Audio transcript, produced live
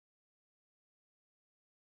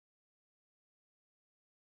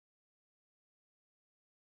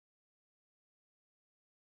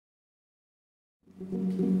I'm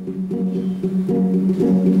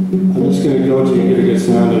just gonna go till you get a good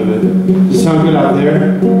sound of it. Does it sound good out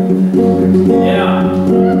there? Yeah.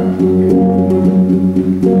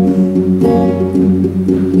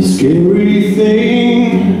 The scary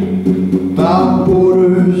thing about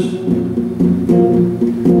borders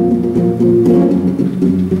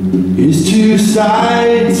is two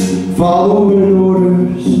sides following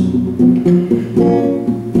orders,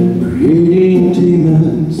 creating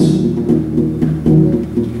demons,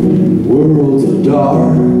 worlds of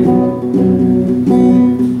dark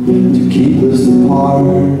to keep us apart.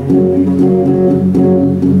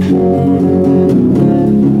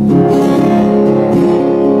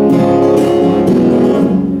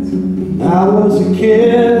 I was a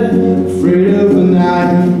kid, afraid of the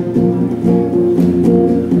night.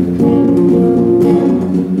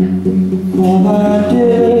 All I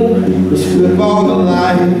did was flip on the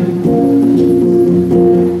light,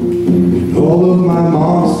 and all of my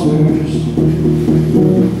monsters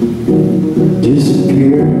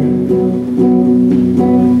disappeared.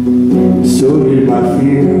 So did my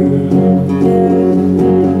fear.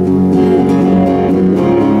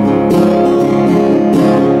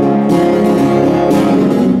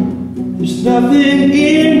 There's nothing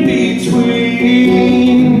in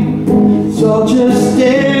between, it's all just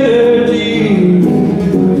energy.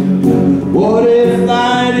 What if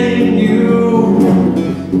light in you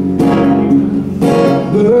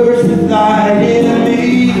merged with light in me?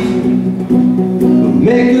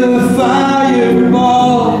 Make a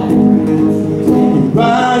fireball and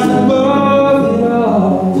rise above it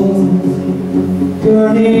all,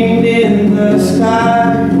 burning in the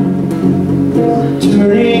sky,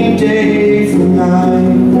 turning day from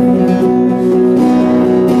night.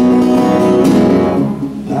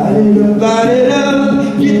 Light it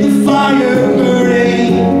up, get the fire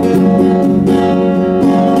burning.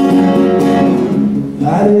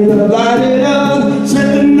 Light it up, set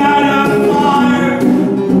the night on fire.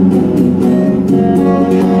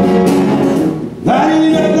 Light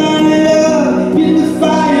it up, get the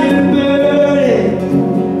fire burning.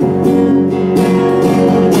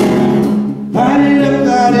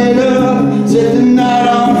 Light it up, set the night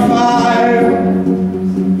on fire.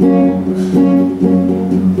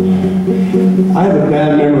 I have a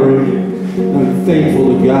bad memory. I'm thankful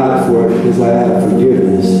to God for it because I have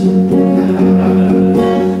forgiveness.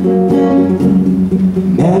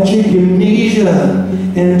 Magic amnesia,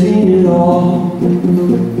 ending it all.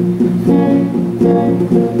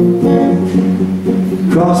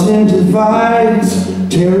 Crossing divides,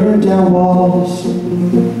 tearing down walls.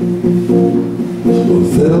 A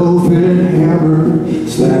velvet hammer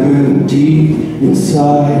slamming deep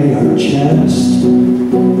inside our chest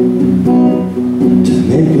to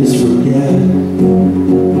make us forget.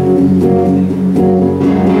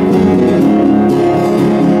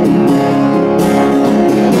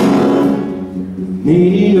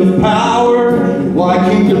 Meaning of power and why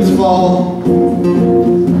kingdoms fall,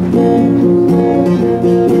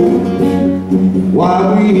 why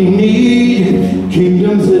we need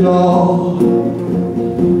kingdoms at all.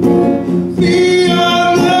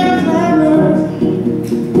 Beyond the clamor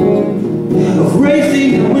of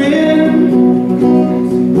racing to win,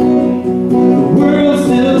 the world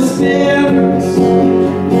still spins.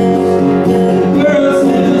 The world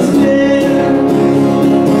still spins.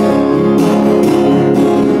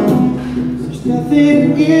 There's nothing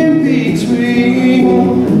in between,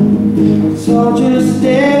 it's all just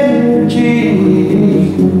energy.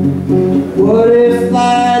 What if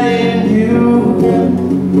light in you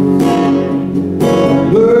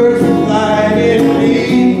merged with light in me?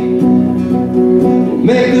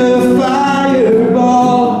 Make a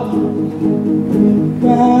fireball,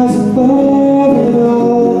 rise above it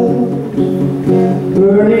all,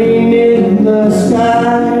 burning in the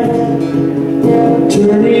sky,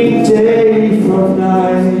 turning day from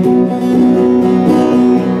night.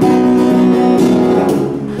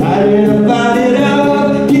 Light it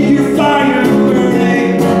up, get your fire burning.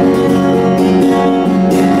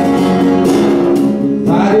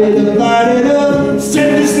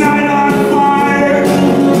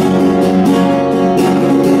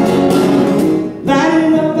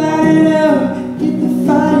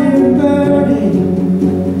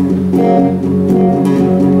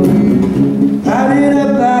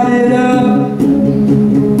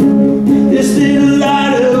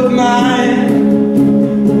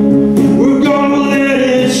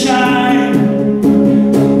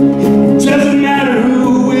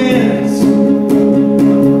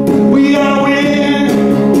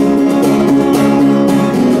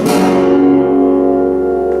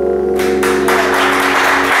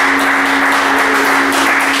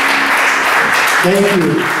 Thank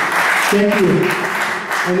you. Thank you.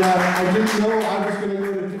 And I didn't know I was going to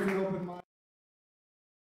go to different